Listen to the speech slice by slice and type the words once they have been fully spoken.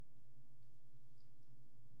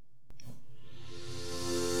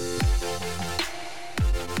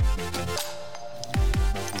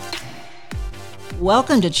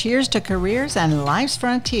Welcome to Cheers to Careers and Life's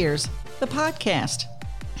Frontiers, the podcast.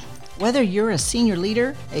 Whether you're a senior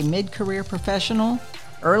leader, a mid-career professional,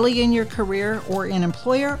 early in your career, or an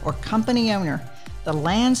employer or company owner, the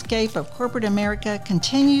landscape of corporate America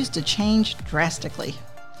continues to change drastically.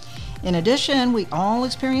 In addition, we all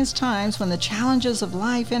experience times when the challenges of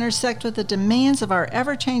life intersect with the demands of our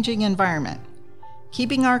ever-changing environment.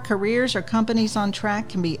 Keeping our careers or companies on track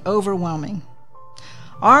can be overwhelming.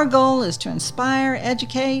 Our goal is to inspire,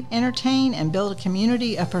 educate, entertain, and build a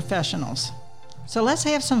community of professionals. So let's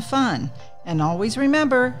have some fun, and always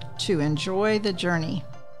remember to enjoy the journey.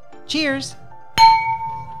 Cheers!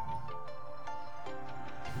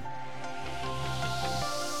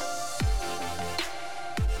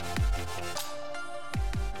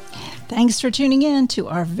 Thanks for tuning in to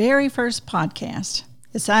our very first podcast.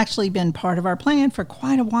 It's actually been part of our plan for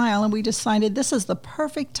quite a while, and we decided this is the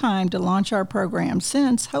perfect time to launch our program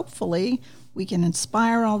since, hopefully, we can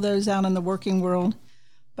inspire all those out in the working world,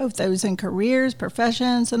 both those in careers,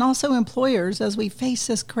 professions, and also employers as we face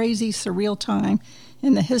this crazy, surreal time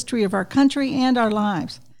in the history of our country and our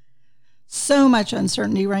lives. So much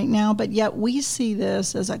uncertainty right now, but yet we see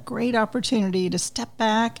this as a great opportunity to step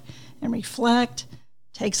back and reflect,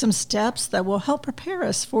 take some steps that will help prepare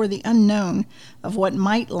us for the unknown of what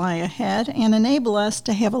might lie ahead and enable us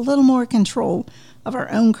to have a little more control of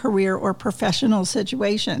our own career or professional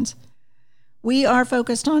situations. We are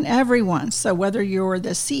focused on everyone, so whether you're the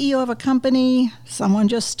CEO of a company, someone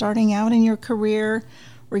just starting out in your career,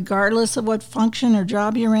 regardless of what function or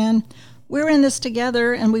job you're in, we're in this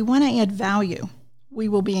together and we want to add value. We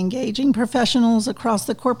will be engaging professionals across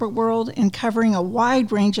the corporate world and covering a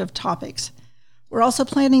wide range of topics. We're also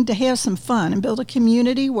planning to have some fun and build a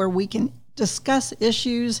community where we can discuss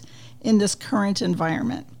issues in this current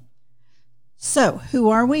environment. So, who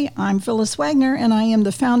are we? I'm Phyllis Wagner, and I am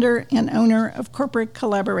the founder and owner of Corporate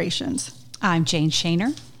Collaborations. I'm Jane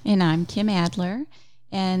Shaner. And I'm Kim Adler.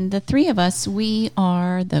 And the three of us, we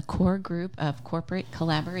are the core group of Corporate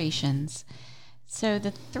Collaborations. So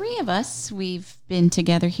the three of us, we've been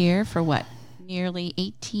together here for what? Nearly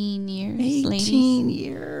 18 years, 18 ladies?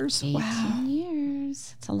 years. 18 Wow.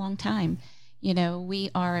 years. It's a long time. You know, we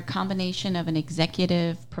are a combination of an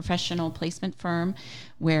executive professional placement firm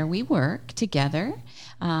where we work together,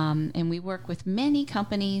 and we work with many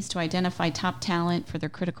companies to identify top talent for their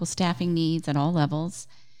critical staffing needs at all levels.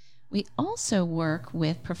 We also work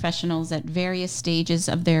with professionals at various stages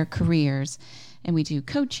of their careers, and we do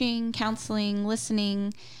coaching, counseling,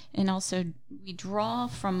 listening, and also we draw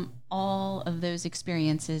from all of those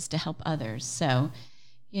experiences to help others. So,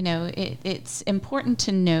 you know, it's important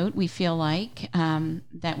to note, we feel like,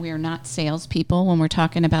 that we are not salespeople when we're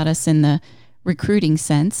talking about us in the recruiting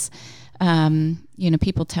sense. You know,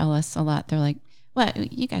 people tell us a lot, they're like, well,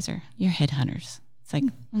 you're headhunters. It's like,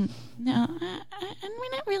 no,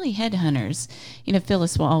 we're not really headhunters. You know,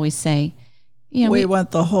 Phyllis will always say, you know, we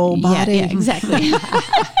want the whole body. Yeah, exactly.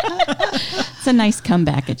 It's a nice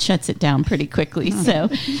comeback. It shuts it down pretty quickly. So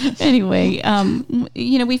anyway,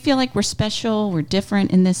 you know, we feel like we're special. We're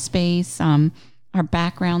different in this space. Our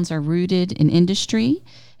backgrounds are rooted in industry,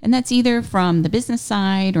 and that's either from the business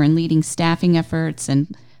side or in leading staffing efforts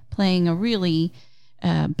and playing a really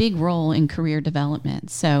big role in career development.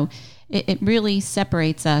 So it really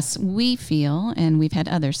separates us, we feel, and we've had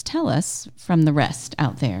others tell us, from the rest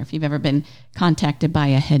out there. If you've ever been contacted by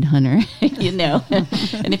a headhunter, you know,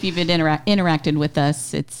 and if you've been interacted with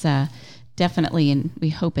us, it's definitely, and we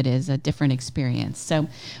hope it is, a different experience. So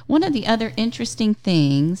one of the other interesting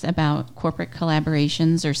things about Corporate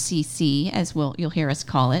Collaborations, or CC, as you'll hear us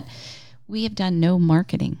call it, we have done no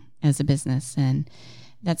marketing as a business, and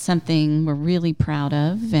that's something we're really proud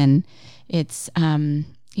of. And it's,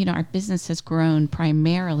 you know, our business has grown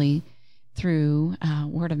primarily through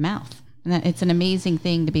word of mouth. And it's an amazing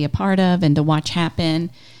thing to be a part of and to watch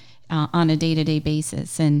happen on a day-to-day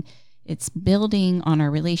basis. And it's building on our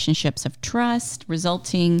relationships of trust,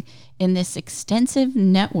 resulting in this extensive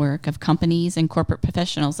network of companies and corporate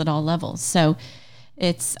professionals at all levels. So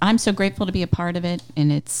I'm so grateful to be a part of it, and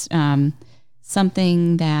it's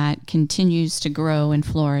something that continues to grow and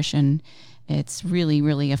flourish, and it's really,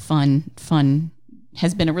 really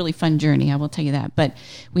has been a really fun journey, I will tell you that. But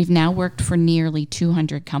we've now worked for nearly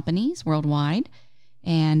 200 companies worldwide,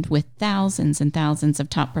 and with thousands and thousands of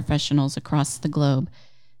top professionals across the globe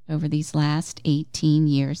over these last 18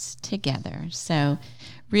 years together. So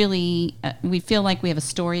really, we feel like we have a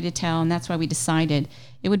story to tell, and that's why we decided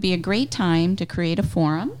it would be a great time to create a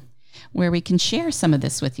forum where we can share some of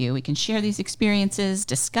this with you. We can share these experiences,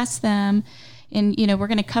 discuss them, And, we're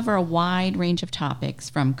going to cover a wide range of topics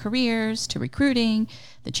from careers to recruiting,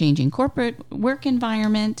 the changing corporate work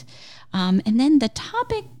environment. And then the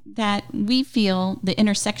topic that we feel the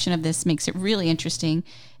intersection of this makes it really interesting,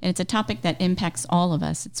 and it's a topic that impacts all of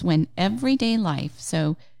us. It's when everyday life,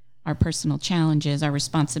 so our personal challenges, our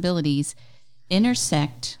responsibilities,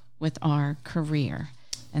 intersect with our career.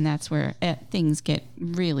 And that's where things get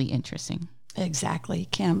really interesting. Exactly,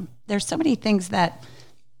 Kim. There's so many things that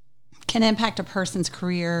can impact a person's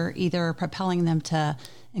career, either propelling them to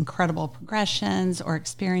incredible progressions or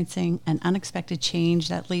experiencing an unexpected change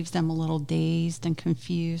that leaves them a little dazed and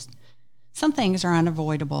confused. Some things are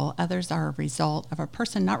unavoidable. Others are a result of a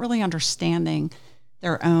person not really understanding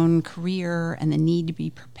their own career and the need to be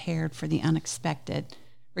prepared for the unexpected,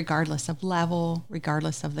 regardless of level,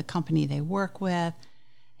 regardless of the company they work with,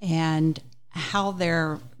 and how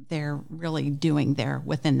they're really doing there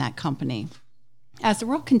within that company. As the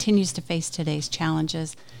world continues to face today's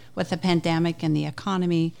challenges with the pandemic and the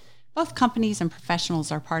economy, both companies and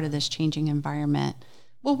professionals are part of this changing environment.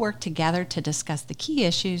 We'll work together to discuss the key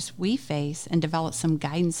issues we face and develop some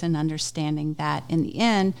guidance and understanding that, in the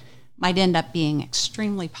end, might end up being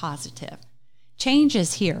extremely positive. Change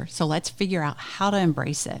is here, so let's figure out how to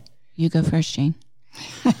embrace it. You go first, Jane.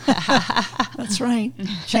 That's right.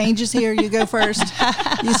 Change is here. You go first.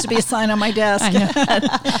 Used to be a sign on my desk. I know.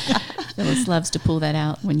 Phyllis loves to pull that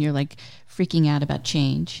out when you're like freaking out about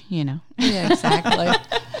change, Yeah, exactly.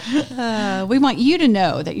 We want you to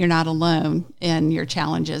know that you're not alone in your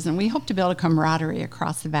challenges, and we hope to build a camaraderie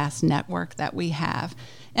across the vast network that we have,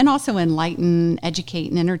 and also enlighten, educate,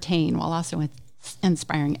 and entertain, while also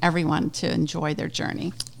inspiring everyone to enjoy their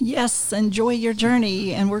journey. Yes, enjoy your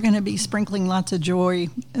journey. And we're going to be sprinkling lots of joy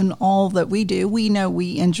in all that we do. We know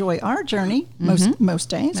we enjoy our journey most days. Most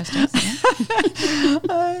days, yeah.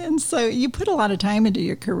 And so you put a lot of time into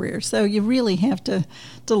your career. So you really have to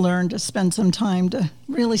learn to spend some time to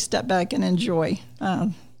really step back and enjoy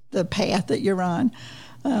the path that you're on.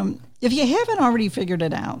 If you haven't already figured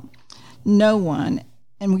it out, no one,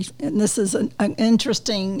 and this is an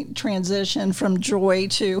interesting transition from joy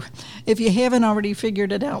to, if you haven't already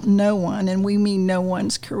figured it out, no one, and we mean no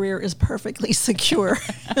one's career is perfectly secure.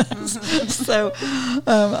 So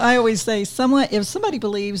I always say, if somebody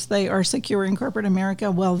believes they are secure in corporate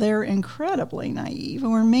America, well, they're incredibly naive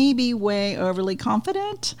or maybe way overly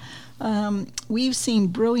confident. We've seen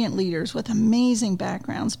brilliant leaders with amazing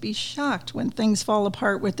backgrounds be shocked when things fall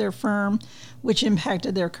apart with their firm, which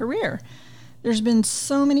impacted their career. There's been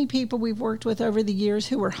so many people we've worked with over the years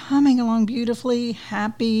who were humming along beautifully,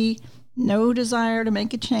 happy, no desire to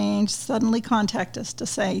make a change, suddenly contact us to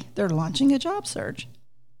say they're launching a job search.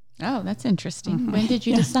 Oh, that's interesting. Mm-hmm. When did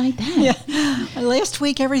you decide that? Yeah. Last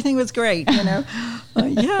week, everything was great,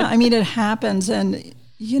 I mean, it happens, and,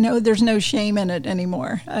 there's no shame in it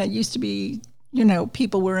anymore. It used to be,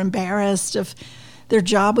 people were embarrassed if their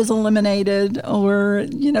job was eliminated, or,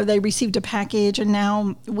 they received a package, and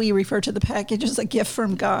now we refer to the package as a gift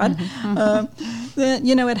from God. Mm-hmm.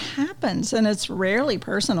 It happens, and it's rarely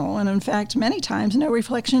personal, and in fact, many times no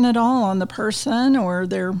reflection at all on the person or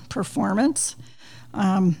their performance.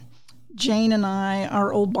 Jane and I,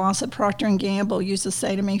 our old boss at Procter & Gamble, used to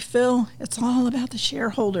say to me, Phil, it's all about the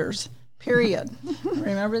shareholders, period.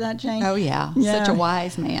 Remember that, Jane? Oh, yeah. Such a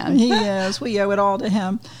wise man. He is. We owe it all to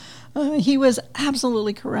him. He was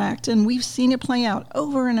absolutely correct, and we've seen it play out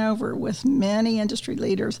over and over with many industry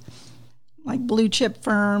leaders, like blue chip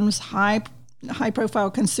firms,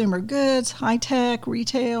 high-profile consumer goods, high-tech,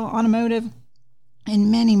 retail, automotive,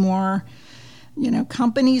 and many more.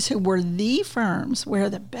 Companies who were the firms where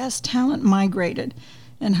the best talent migrated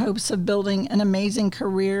in hopes of building an amazing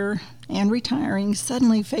career and retiring,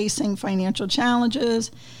 suddenly facing financial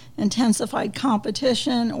challenges, intensified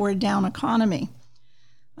competition, or a down economy.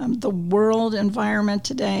 The world environment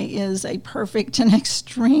today is a perfect and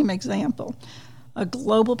extreme example. A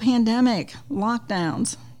global pandemic,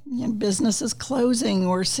 lockdowns, businesses closing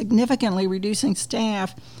or significantly reducing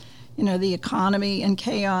staff, the economy in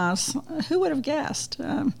chaos. Who would have guessed?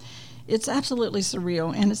 It's absolutely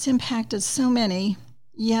surreal, and it's impacted so many,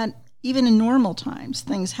 yet even in normal times,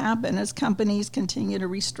 things happen as companies continue to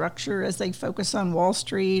restructure, as they focus on Wall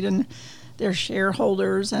Street and their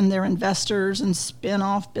shareholders and their investors and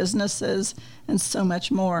spin-off businesses and so much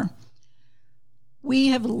more. We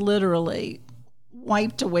have literally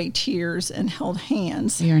wiped away tears and held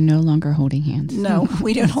hands. We are no longer holding hands. No,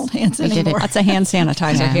 we don't hold hands anymore. That's a hand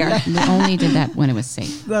sanitizer here. We only did that when it was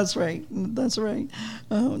safe. That's right.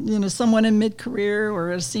 Someone in mid-career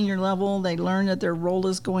or at a senior level, they learn that their role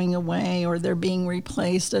is going away or they're being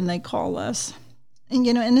replaced, and they call us.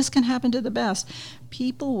 and this can happen to the best.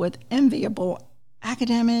 People with enviable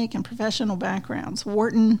academic and professional backgrounds,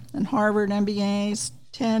 Wharton and Harvard MBAs,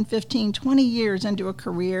 10, 15, 20 years into a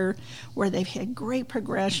career where they've had great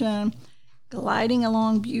progression, gliding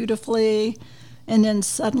along beautifully, and then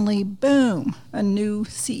suddenly, boom, a new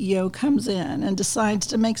CEO comes in and decides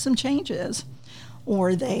to make some changes.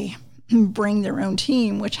 Or they bring their own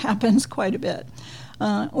team, which happens quite a bit.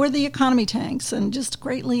 Or the economy tanks and just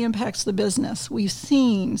greatly impacts the business. We've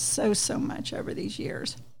seen so much over these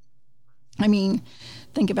years. I mean,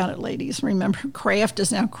 think about it, ladies. Remember, Kraft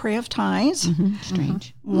is now Kraft Heinz.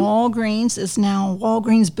 Strange. Walgreens is now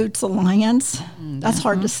Walgreens Boots Alliance. That's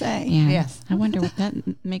hard to say. Yeah. Yes. I wonder what that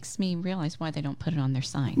makes me realize why they don't put it on their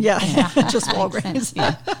sign. Yeah, just Walgreens.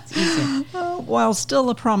 Yeah, it's easier. While still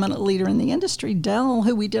a prominent leader in the industry, Dell,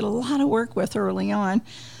 who we did a lot of work with early on,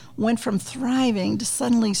 went from thriving to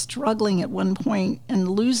suddenly struggling at one point and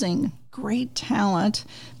losing great talent,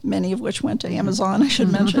 many of which went to Amazon, I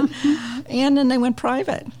should mention, and then they went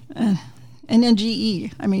private. And then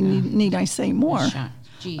GE, I mean, need I say more?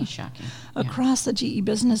 GE, shocking. Across the GE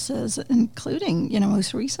businesses, including,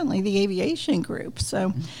 most recently, the aviation group.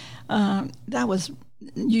 So that was,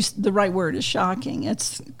 the right word is shocking.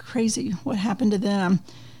 It's crazy what happened to them.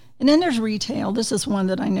 And then there's retail. This is one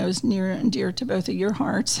that I know is near and dear to both of your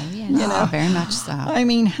hearts. Oh, yes. Very much so. I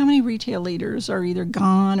mean, how many retail leaders are either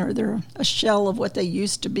gone or they're a shell of what they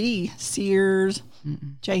used to be? Sears,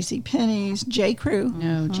 JCPenney's, J.Crew.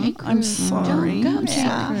 No, J.Crew. I'm sorry. Don't go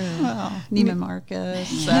Yeah. Well, Neiman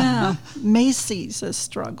Marcus. Yeah. Macy's has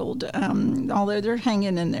struggled, although they're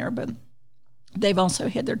hanging in there, but they've also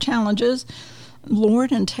had their challenges.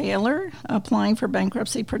 Lord & Taylor applying for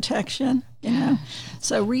bankruptcy protection,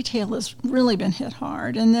 So retail has really been hit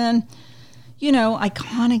hard. And then,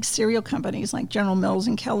 iconic cereal companies like General Mills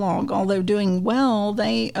and Kellogg, although doing well,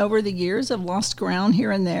 they, over the years, have lost ground here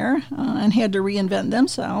and there and had to reinvent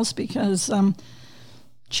themselves because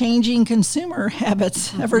changing consumer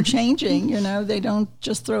habits, ever changing, they don't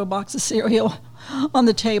just throw a box of cereal on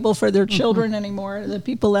the table for their children anymore. The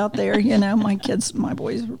people out there, my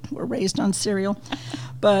boys were raised on cereal,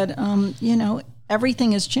 but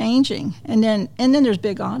everything is changing. And then there's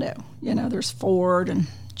big auto. There's Ford and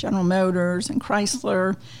General Motors and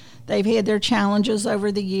Chrysler. They've had their challenges over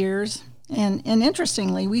the years, and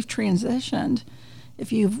interestingly, we've transitioned.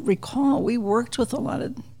 If you recall, we worked with a lot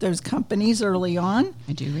of those companies early on.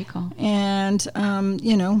 I do recall. And,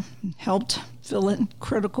 helped fill in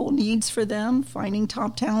critical needs for them, finding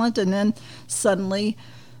top talent. And then suddenly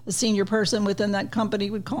the senior person within that company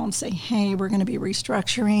would call and say, hey, we're going to be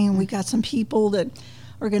restructuring. We got some people that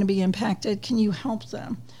are going to be impacted. Can you help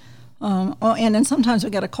them? And then sometimes we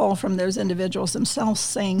got a call from those individuals themselves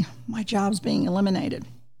saying, my job's being eliminated.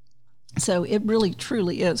 So it really,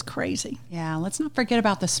 truly is crazy. Yeah, let's not forget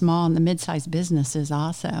about the small and the mid-sized businesses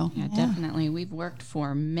also. Yeah, definitely. We've worked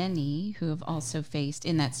for many who have also faced,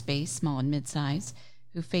 in that space, small and mid-size,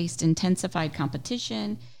 who faced intensified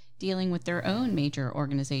competition, dealing with their own major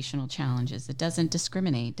organizational challenges. It doesn't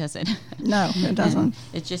discriminate, does it? No, it doesn't.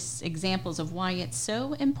 It's just examples of why it's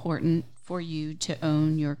so important for you to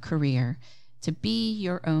own your career, to be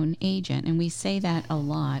your own agent. And we say that a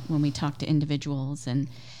lot when we talk to individuals, and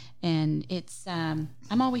it's, I'm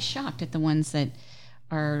always shocked at the ones that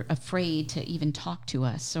are afraid to even talk to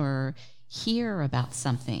us or hear about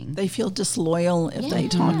something. They feel disloyal if they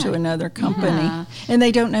talk to another company. Yeah. And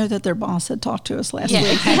they don't know that their boss had talked to us last week.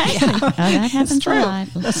 Exactly. Oh, that happens a lot.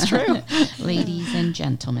 That's true. Ladies and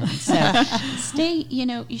gentlemen. So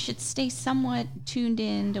you should stay somewhat tuned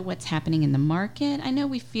in to what's happening in the market. I know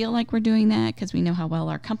we feel like we're doing that because we know how well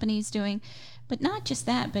our company's doing. But not just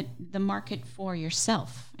that, but the market for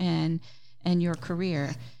yourself and your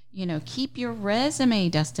career. Keep your resume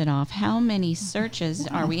dusted off. How many searches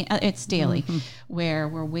are we? It's daily, where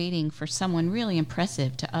we're waiting for someone really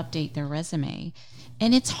impressive to update their resume.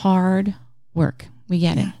 And it's hard work. We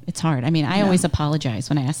get it. It's hard. I mean, I always apologize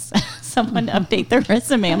when I ask someone to update their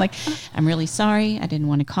resume. I'm like, I'm really sorry. I didn't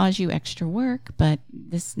want to cause you extra work, but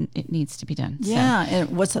it needs to be done. Yeah. So.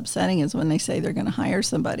 And what's upsetting is when they say they're going to hire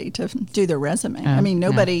somebody to do their resume. I mean,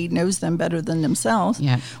 nobody knows them better than themselves.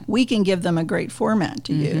 Yeah. We can give them a great format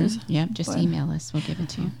to use. Yeah. Just email us. We'll give it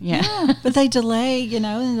to you. Yeah. But they delay, and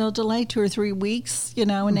they'll delay 2 or 3 weeks, and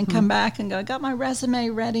then come back and go, I got my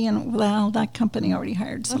resume ready. And that company already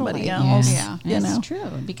hired somebody else. Yeah. It's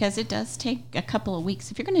true, because it does take a couple of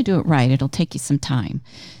weeks. If you're going to do it right, it'll take you some time.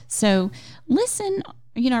 So listen,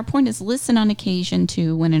 our point is listen on occasion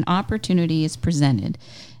to when an opportunity is presented.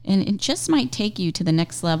 And it just might take you to the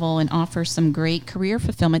next level and offer some great career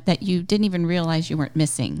fulfillment that you didn't even realize you weren't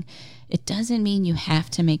missing. It doesn't mean you have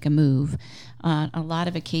to make a move. A lot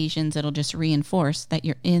of occasions, it'll just reinforce that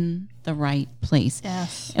you're in the right place.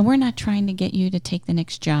 Yes. And we're not trying to get you to take the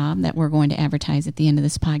next job that we're going to advertise at the end of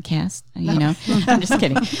this podcast. You know, I'm just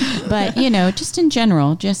kidding. But, you know, just in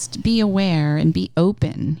general, just be aware and be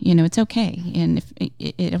open. You know, it's okay. And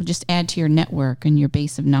if it'll just add to your network and your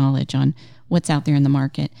base of knowledge on what's out there in the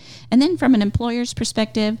market. And then from an employer's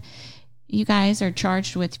perspective, you guys are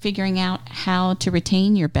charged with figuring out how to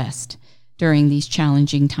retain your best during these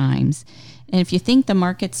challenging times. And if you think the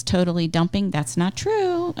market's totally dumping, that's not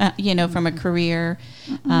true. You know, from a career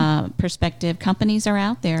perspective, companies are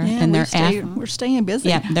out there and we're staying busy.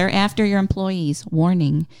 Yeah, they're after your employees.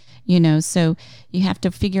 Warning, you know, so you have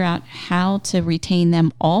to figure out how to retain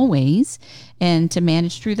them always and to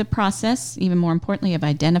manage through the process, even more importantly, of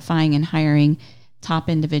identifying and hiring top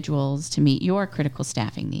individuals to meet your critical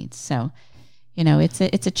staffing needs. So, you know, it's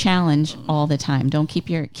a challenge all the time. Don't keep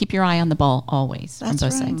your eye on the ball always. That's from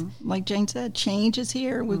both right. sides. Like Jane said, change is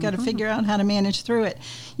here. We've got to figure out how to manage through it.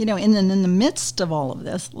 You know, and then in the midst of all of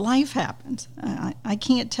this, life happens. I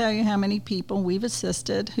can't tell you how many people we've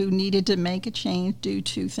assisted who needed to make a change due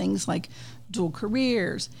to things like dual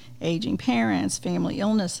careers, aging parents, family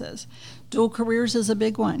illnesses. Dual careers is a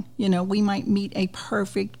big one. You know, we might meet a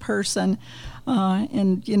perfect person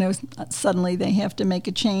and, you know, suddenly they have to make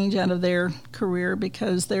a change out of their career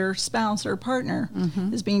because their spouse or partner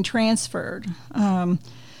is being transferred. And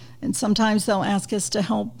sometimes they'll ask us to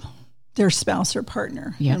help their spouse or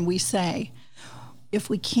partner. Yep. And we say, if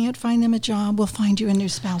we can't find them a job, we'll find you a new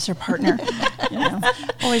spouse or partner. You know,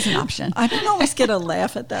 Always an option. I don't always get a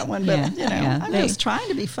laugh at that one, but I'm just trying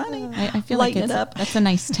to be funny. I feel Lighten like it up. that's a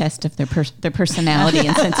nice test of their personality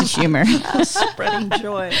and sense of humor. Spreading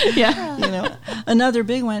joy. Yeah. You know, another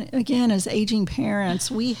big one again is aging parents.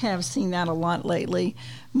 We have seen that a lot lately.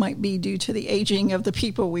 Might be due to the aging of the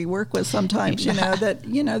people we work with sometimes, you know, that,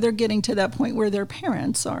 you know, they're getting to that point where their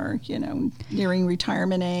parents are, you know, nearing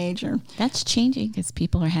retirement age or. That's changing because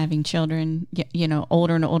people are having children, you know,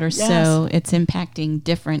 older and older. Yes. So it's impacting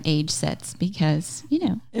different age sets because, you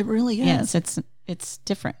know. It really is. Yes, it's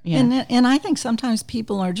different. Yeah. And I think sometimes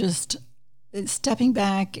people are just stepping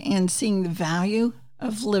back and seeing the value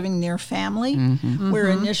of living near family, where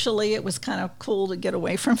initially it was kind of cool to get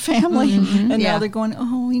away from family. And now they're going,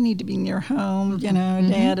 oh, we need to be near home. You know,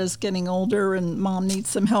 dad is getting older and mom needs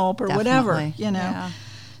some help or whatever, you know. Yeah.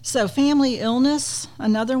 So family illness,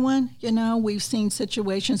 another one, you know, we've seen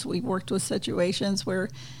situations, we've worked with situations where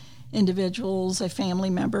individuals, a family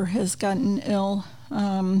member has gotten ill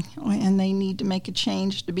and they need to make a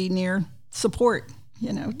change to be near support,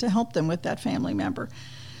 you know, to help them with that family member.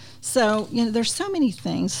 So, you know, there's so many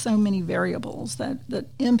things, so many variables that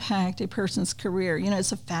impact a person's career. You know,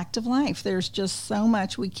 it's a fact of life. There's just so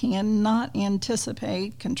much we cannot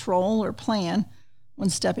anticipate, control, or plan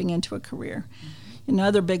when stepping into a career.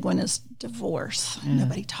 Another big one is divorce.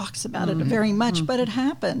 Nobody talks about it very much, but it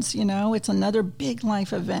happens. You know, it's another big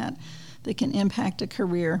life event that can impact a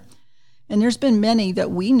career. And there's been many that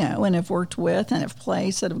we know and have worked with and have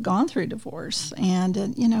placed that have gone through divorce.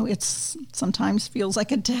 And, you know, it's sometimes feels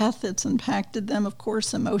like a death. It's impacted them, of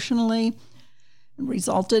course, emotionally,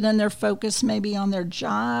 resulted in their focus maybe on their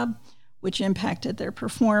job, which impacted their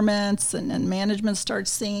performance. And management starts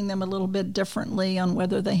seeing them a little bit differently on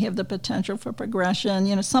whether they have the potential for progression.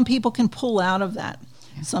 You know, some people can pull out of that.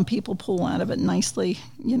 Some people pull out of it nicely,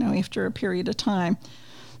 you know, after a period of time.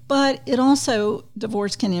 But it also,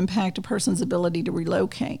 divorce can impact a person's ability to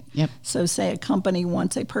relocate. Yep. So say a company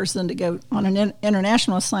wants a person to go on an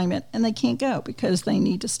international assignment and they can't go because they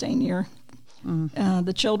need to stay near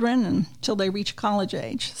the children until they reach college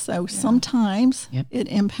age. So sometimes it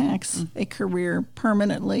impacts a career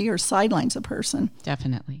permanently or sidelines a person.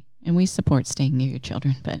 Definitely. And we support staying near your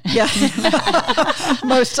children, but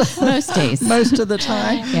most days. Most of the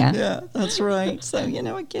time. Yeah, that's right. So, you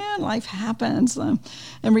know, again, life happens. And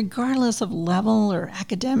regardless of level or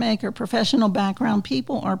academic or professional background,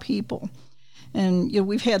 people are people. And, you know,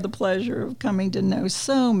 we've had the pleasure of coming to know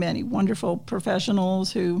so many wonderful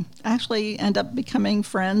professionals who actually end up becoming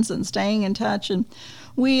friends and staying in touch. And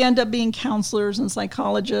we end up being counselors and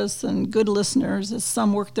psychologists and good listeners as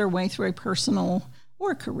some work their way through a personal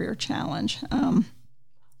or career challenge.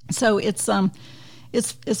 So it's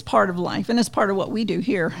part of life, and it's part of what we do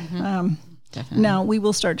here. Definitely. Now, we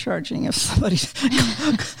will start charging if somebody's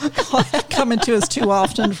coming to us too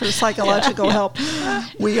often for psychological help.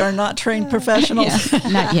 We are not trained professionals.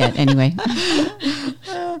 Not yet, anyway.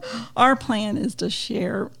 Our plan is to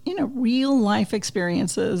share, you know, real life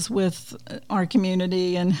experiences with our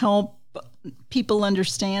community and help people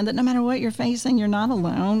understand that no matter what you're facing, you're not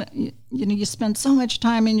alone. You spend so much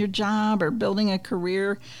time in your job or building a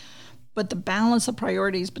career, but the balance of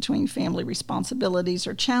priorities between family responsibilities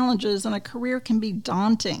or challenges and a career can be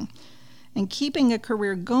daunting. And keeping a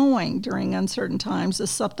career going during uncertain times is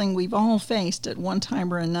something we've all faced at one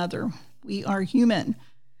time or another. We are human.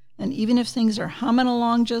 And even if things are humming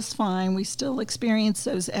along just fine, we still experience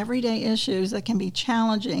those everyday issues that can be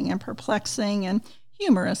challenging and perplexing and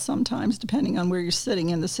humorous sometimes, depending on where you're sitting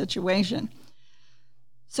in the situation.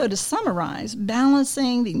 So to summarize,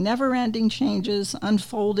 balancing the never-ending changes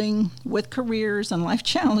unfolding with careers and life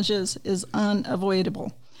challenges is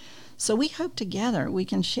unavoidable. So we hope together we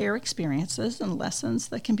can share experiences and lessons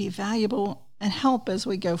that can be valuable and help as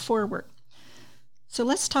we go forward. So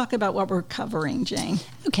let's talk about what we're covering, Jane.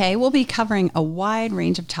 Okay, we'll be covering a wide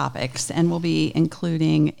range of topics, and we'll be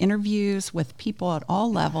including interviews with people at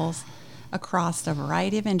all levels across a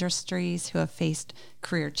variety of industries who have faced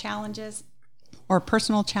career challenges or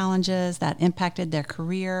personal challenges that impacted their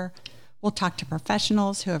career. We'll talk to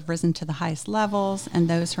professionals who have risen to the highest levels and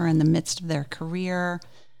those who are in the midst of their career.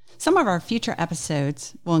 Some of our future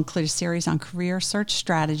episodes will include a series on career search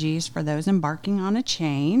strategies for those embarking on a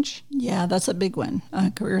change. Yeah, that's a big one,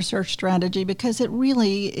 career search strategy, because it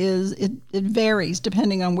really is, it varies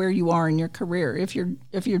depending on where you are in your career. If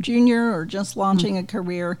you're junior or just launching a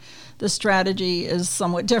career, the strategy is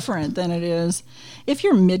somewhat different than it is. If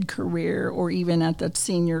you're mid-career or even at that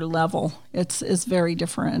senior level, it's very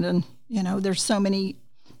different. And, there's so many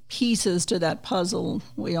pieces to that puzzle,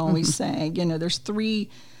 we always say. There's 3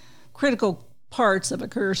 critical parts of a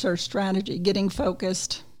career search strategy: getting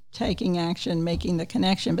focused, taking action, making the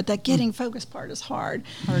connection. But that getting focused part is hard.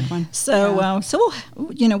 Hard one. So,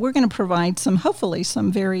 we're going to provide hopefully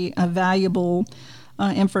some very valuable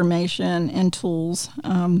information and tools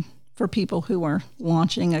for people who are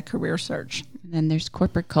launching a career search. And then there's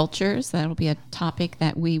corporate cultures. That'll be a topic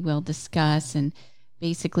that we will discuss, and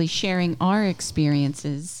basically sharing our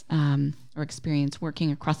experiences or experience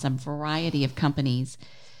working across a variety of companies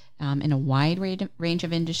in a wide range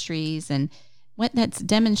of industries, and what that's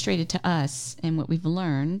demonstrated to us and what we've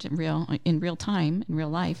learned in real time, in real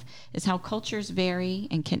life, is how cultures vary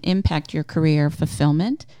and can impact your career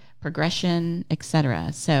fulfillment, progression,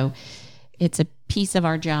 etc. So it's a piece of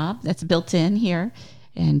our job that's built in here,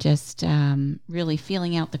 and just really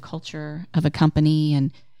feeling out the culture of a company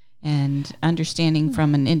and understanding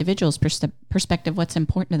from an individual's perspective what's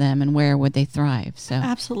important to them and where would they thrive. So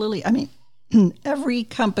absolutely. I mean, every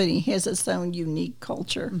company has its own unique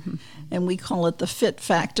culture, and we call it the fit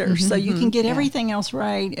factor. So you can get everything else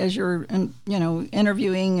right as you're,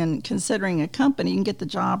 interviewing and considering a company. You can get the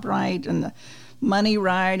job right and the money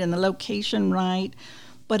right and the location right.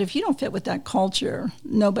 But if you don't fit with that culture,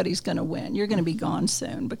 nobody's going to win. You're going to be gone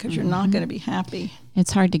soon because you're not going to be happy.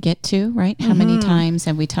 It's hard to get to, right? How many times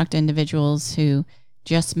have we talked to individuals who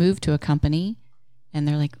just moved to a company and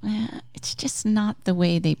they're like, it's just not the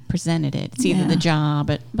way they presented it. It's either the job,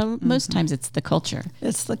 but most times it's the culture.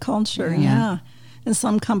 It's the culture, yeah. And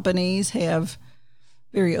some companies have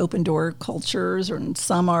very open door cultures, and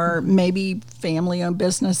some are maybe family-owned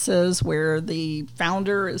businesses where the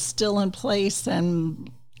founder is still in place, and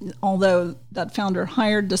although that founder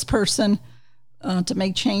hired this person to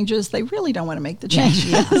make changes, they really don't want to make the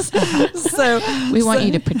changes. We want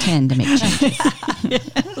you to pretend to make changes.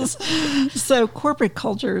 Yes. So corporate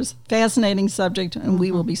culture is a fascinating subject, and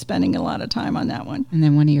we will be spending a lot of time on that one. And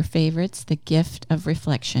then one of your favorites, the gift of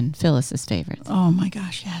reflection, Phyllis's favorites. Oh my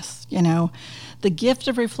gosh, yes. The gift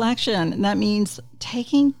of reflection, and that means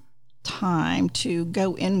taking time to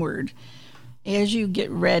go inward as you get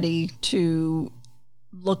ready to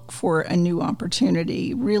look for a new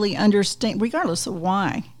opportunity. Really understand, regardless of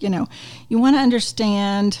why, you want to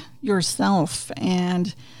understand yourself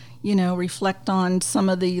and, reflect on some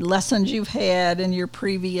of the lessons you've had in your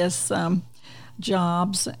previous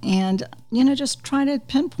jobs, and, just try to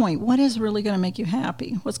pinpoint what is really going to make you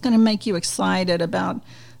happy, what's going to make you excited about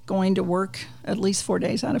going to work at least 4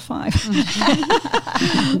 days out of 5.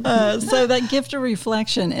 So that gift of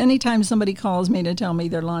reflection, anytime somebody calls me to tell me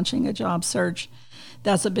they're launching a job search,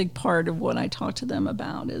 that's a big part of what I talk to them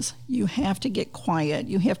about. Is you have to get quiet.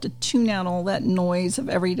 You have to tune out all that noise of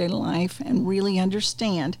everyday life and really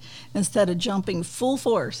understand, instead of jumping full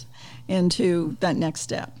force into that next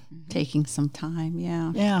step. Taking some time,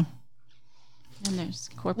 yeah. Yeah. And there's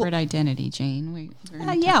corporate identity, Jane.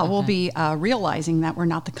 We'll be realizing that we're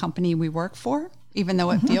not the company we work for, even though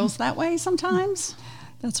it feels that way sometimes.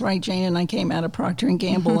 That's right. Jane and I came out of Procter &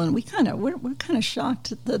 Gamble, and we're kind of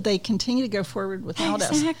shocked that they continue to go forward without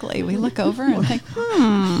us. Exactly. We look over and think,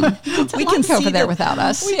 we can see over there without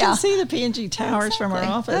us. We can see the P&G towers from our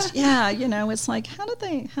office. Yeah, it's like, how did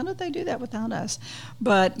they do that without us?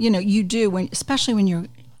 But you do, especially when you're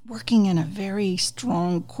working in a very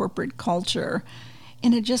strong corporate culture,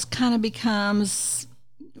 and it just kind of becomes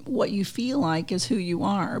what you feel like is who you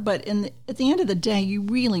are. But at the end of the day, you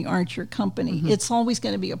really aren't your company. Mm-hmm. It's always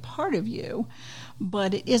going to be a part of you,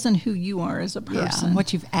 but it isn't who you are as a person. Yeah,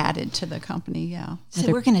 what you've added to the company, yeah.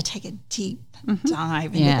 So we're going to take a deep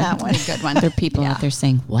dive into that one. A good one. There are people out there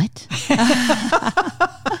saying, what?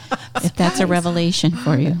 If that's a revelation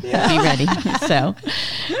for you, be ready. So,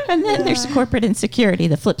 and then there's corporate insecurity,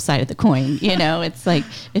 the flip side of the coin. It's like,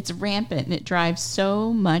 it's rampant, and it drives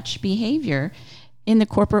so much behavior in the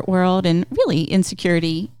corporate world, and really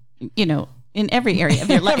insecurity, in every area of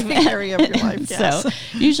your life. Every area of your life, yes. So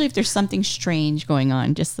usually if there's something strange going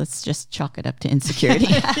on, let's just chalk it up to insecurity.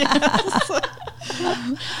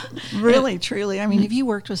 Really, truly. I mean, if you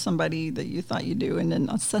worked with somebody that you thought you do, and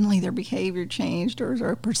then suddenly their behavior changed or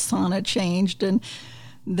their persona changed, and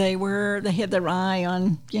they had their eye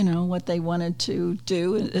on, what they wanted to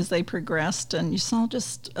do as they progressed, and you saw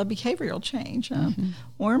just a behavioral change.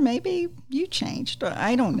 Or maybe you changed.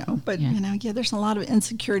 I don't know. But, there's a lot of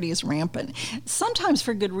insecurity is rampant. Sometimes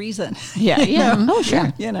for good reason. Yeah. Oh,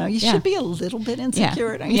 sure. You should be a little bit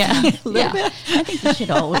insecure. Yeah. A little bit. I think you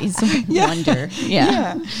should always wonder.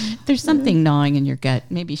 Yeah. There's something gnawing in your gut.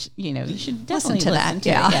 Maybe, you should definitely listen to that.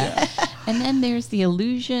 Yeah. And then there's the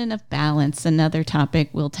illusion of balance, another topic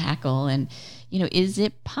we'll tackle. And, is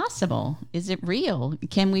it possible? Is it real?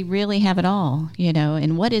 Can we really have it all?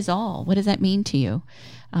 And what is all? What does that mean to you?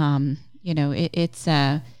 It's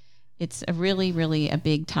a really, really a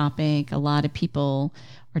big topic. A lot of people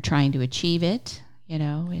are trying to achieve it.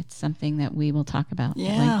 It's something that we will talk about.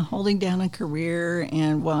 Yeah, holding down a career,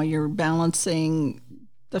 and while you're balancing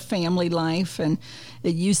the family life, and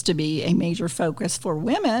it used to be a major focus for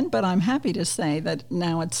women, but I'm happy to say that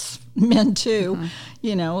now it's men too.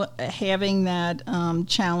 Having that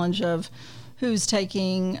challenge of who's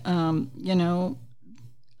taking,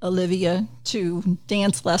 Olivia to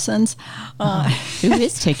dance lessons. Who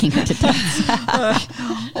is taking her to dance?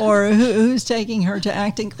 Or who's taking her to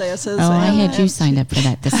acting classes. Oh, I had you signed up for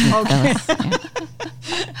that this week,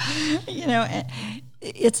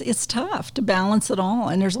 Phyllis. It's tough to balance it all,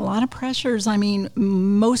 and there's a lot of pressures. I mean,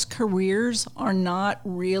 most careers are not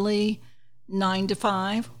really 9 to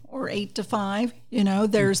 5 or 8 to 5.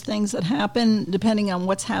 There's things that happen depending on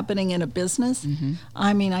what's happening in a business. Mm-hmm.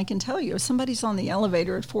 I mean, I can tell you, if somebody's on the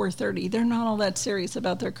elevator at 4:30, they're not all that serious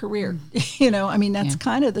about their career. That's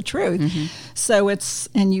kind of the truth. Mm-hmm. So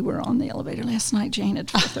and you were on the elevator last night, Jane, at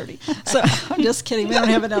 4:30. So I'm just kidding. We don't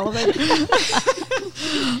have an elevator.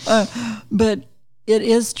 But it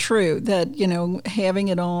is true that, having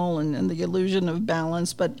it all and the illusion of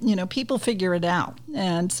balance, but, people figure it out.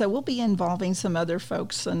 And so we'll be involving some other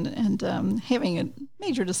folks and having a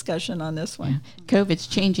major discussion on this one. Yeah. COVID's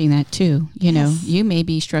changing that too. You may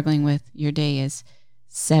be struggling with your day as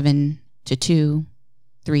 7 to 2,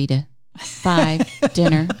 3 to 5,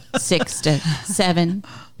 dinner, 6 to 7,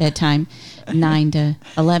 bedtime, 9 to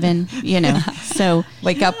 11, so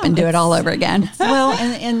wake up and do it all over again. Well,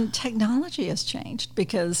 and technology has changed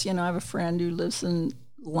because, I have a friend who lives in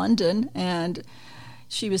London, and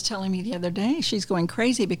she was telling me the other day she's going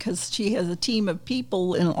crazy because she has a team of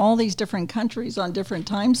people in all these different countries on different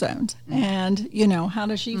time zones. And, how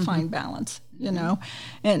does she find balance,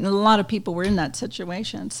 And a lot of people were in that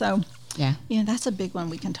situation. So, that's a big one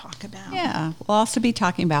we can talk about. Yeah, we'll also be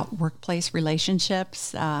talking about workplace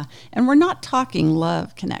relationships, and we're not talking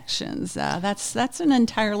love connections. That's an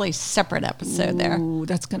entirely separate episode there. Ooh,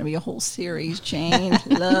 that's going to be a whole series, Jane.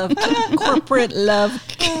 Corporate love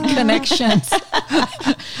connections.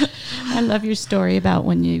 I love your story about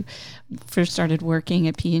when you first started working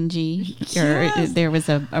at P&G, or there was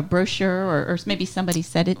a brochure, or maybe somebody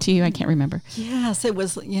said it to you. I can't remember. Yes, it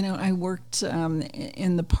was, I worked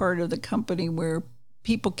in the part of the company where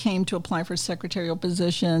people came to apply for secretarial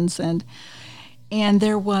positions, and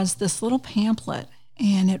there was this little pamphlet,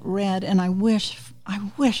 and it read, and I wish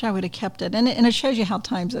I would have kept it, and it shows you how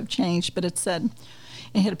times have changed, but it said,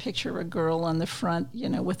 it had a picture of a girl on the front,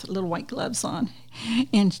 with little white gloves on,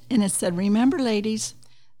 and it said, "Remember, ladies,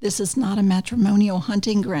 this is not a matrimonial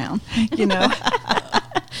hunting ground,"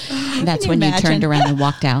 That's when you turned around and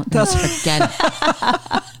walked out. Forget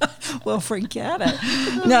it. Well, forget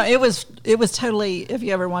it. No, it was totally, if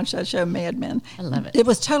you ever watched that show, Mad Men. I love it. It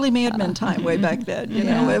was totally Mad Men time way back then. You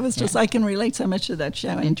know, it was just, I can relate so much to that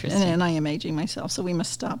show. Interesting. And I am aging myself, so we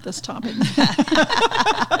must stop this topic.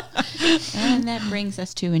 And that brings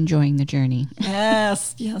us to enjoying the journey.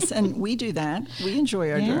 Yes. And we do that. We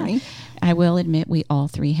enjoy our journey. I will admit we all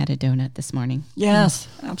three had a donut this morning. Yes,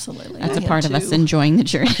 absolutely. That's a part of us enjoying the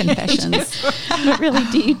journey. Confessions. But really,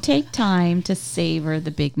 do you take time to savor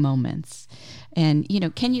the big moments? And, you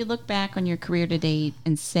know, can you look back on your career to date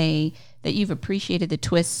and say that you've appreciated the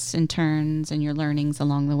twists and turns and your learnings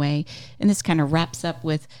along the way? And this kind of wraps up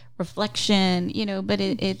with reflection, you know, but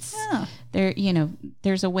it's there, you know,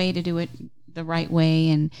 there's a way to do it the right way.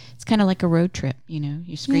 And it's kind of like a road trip, you know,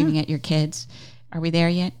 you're screaming at your kids. Are we there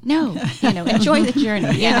yet? No. You know, enjoy the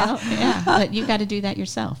journey. You know? Yeah. But you got to do that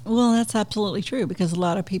yourself. Well, that's absolutely true, because a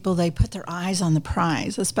lot of people, they put their eyes on the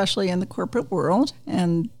prize, especially in the corporate world,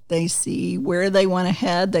 and they see where they want to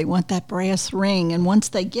head. They want that brass ring. And once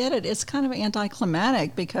they get it, it's kind of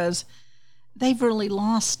anticlimactic, because they've really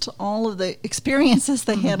lost all of the experiences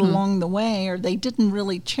they had along the way, or they didn't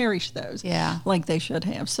really cherish those like they should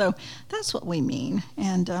have. So that's what we mean.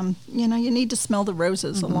 And, you know, you need to smell the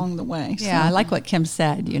roses along the way. Yeah, so. I like what Kim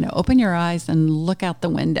said, you know, open your eyes and look out the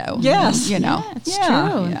window. Yes. You know. Yeah, it's Yeah.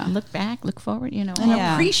 true. Yeah. Look back, look forward, you know. And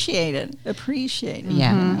Yeah. appreciate it. Appreciate it.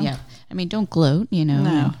 Yeah. I mean, don't gloat, you know,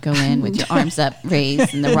 No. and go in with your arms up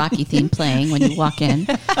raised and the Rocky theme playing when you walk in.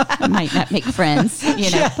 You might not make friends,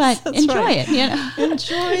 you know, but enjoy right. it, you know.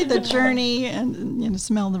 Enjoy the journey and, you know,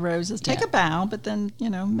 smell the roses. Take a bow, but then, you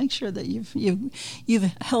know, make sure that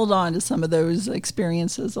you've held on to some of those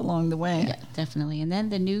experiences along the way. Yeah, definitely. And then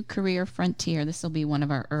the new career frontier. This will be one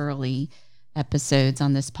of our early episodes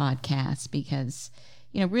on this podcast, because,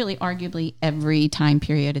 you know, really arguably every time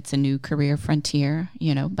period it's a new career frontier,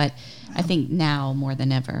 you know, but I think now more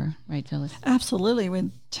than ever, right, Phyllis? Absolutely.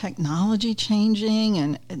 With technology changing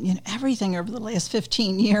and you know, everything over the last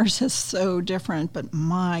 15 years is so different. But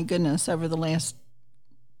my goodness, over the last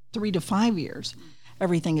 3 to 5 years,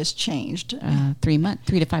 everything has changed. 3 to 5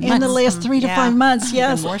 months. In the last 3 to 5 months,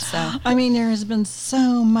 yes. Even more so. I mean, there has been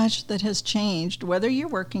so much that has changed, whether you're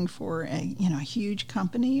working for a huge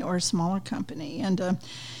company or a smaller company. And,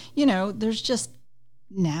 you know, there's just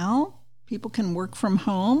now people can work from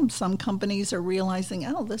home. Some companies are realizing,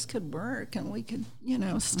 oh, this could work, and we could, you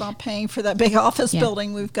know, stop paying for that big office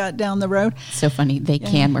building we've got down the road. So funny. They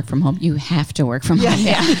can work from home. You have to work from home.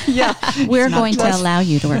 Yeah. We're going to allow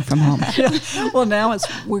you to work from home. Well, now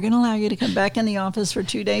we're going to allow you to come back in the office for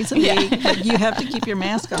 2 days a week, but you have to keep your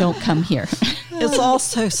mask on. Don't come here. It's all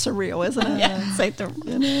so surreal, isn't it? It's like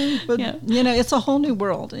You know, but you know, it's a whole new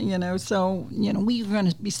world. You know, so you know, we're going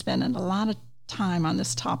to be spending a lot of time on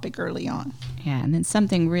this topic early on. Yeah, and then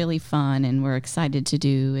something really fun and we're excited to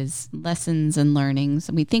do is lessons and learnings.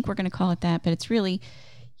 And we think we're going to call it that, but it's really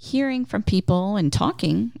hearing from people and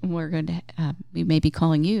talking. We're going to, we may be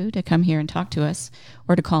calling you to come here and talk to us,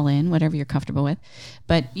 or to call in, whatever you're comfortable with.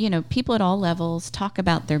 But, you know, people at all levels talk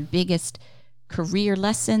about their biggest career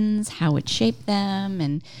lessons, how it shaped them,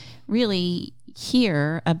 and really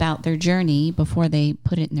hear about their journey before they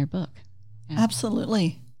put it in their book.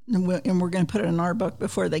 Absolutely. And we're going to put it in our book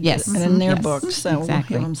before they get Yes. it in their Yes. book. So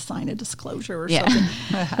Exactly. we'll have them sign a disclosure or Yeah.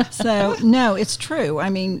 something. So, no, it's true. I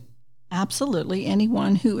mean, absolutely.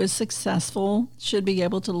 Anyone who is successful should be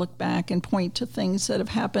able to look back and point to things that have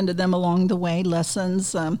happened to them along the way,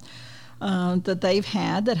 lessons that they've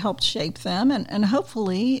had that helped shape them. And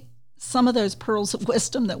hopefully some of those pearls of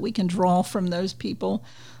wisdom that we can draw from those people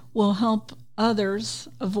will help others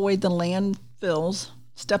avoid the landfills.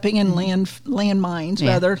 Stepping in landmines,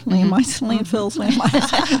 rather. Landfills,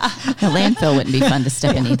 landmines. The landfill wouldn't be fun to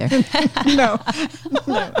step in either. No.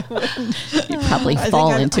 You'd probably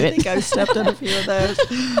fall into I it. think I stepped in a few of those.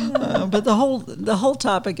 But the whole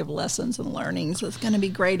topic of lessons and learnings is going to be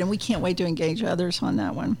great, and we can't wait to engage others on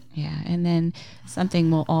that one. Yeah, and then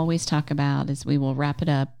something we'll always talk about is we will wrap it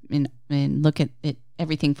up and look at it,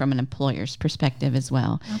 everything from an employer's perspective as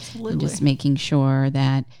well. Absolutely. And just making sure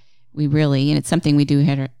that we really, and it's something we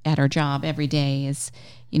do at our job every day, is,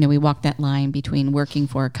 you know, we walk that line between working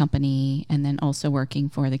for a company and then also working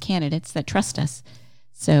for the candidates that trust us.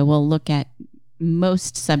 So we'll look at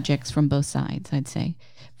most subjects from both sides, I'd say,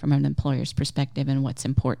 from an employer's perspective and what's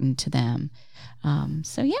important to them.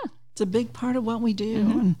 So yeah. It's a big part of what we do.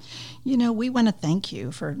 And, you know, we want to thank you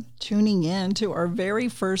for tuning in to our very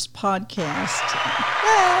first podcast.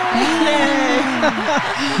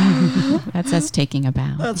 That's us taking a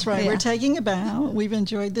bow. That's right. We're taking a bow. We've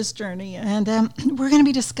enjoyed this journey. And we're going to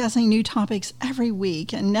be discussing new topics every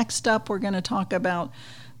week. And next up, we're going to talk about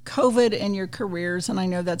COVID and your careers, and I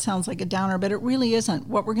know that sounds like a downer, but it really isn't.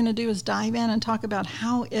 What we're going to do is dive in and talk about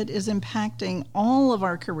how it is impacting all of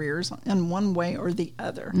our careers in one way or the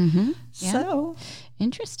other. Mm-hmm. Yeah. So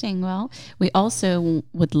interesting. Well, we also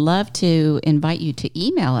would love to invite you to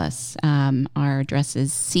email us. Our address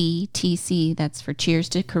is CTC, that's for Cheers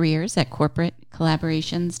to Careers, at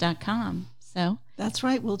corporatecollaborations.com. So that's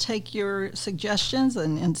right. We'll take your suggestions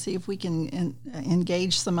and see if we can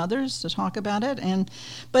engage some others to talk about it.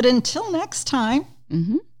 But until next time,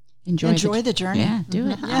 enjoy the journey. Yeah, do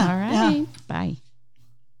it. Yeah, all right. yeah. Bye.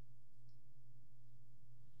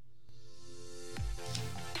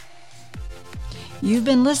 You've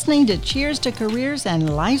been listening to Cheers to Careers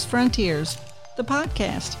and Life's Frontiers, the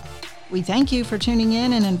podcast. We thank you for tuning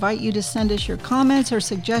in and invite you to send us your comments or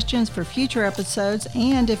suggestions for future episodes.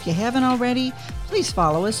 And if you haven't already, please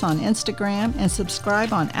follow us on Instagram and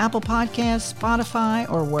subscribe on Apple Podcasts,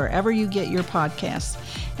 Spotify, or wherever you get your podcasts.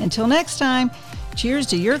 Until next time, cheers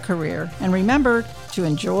to your career, and remember to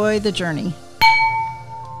enjoy the journey.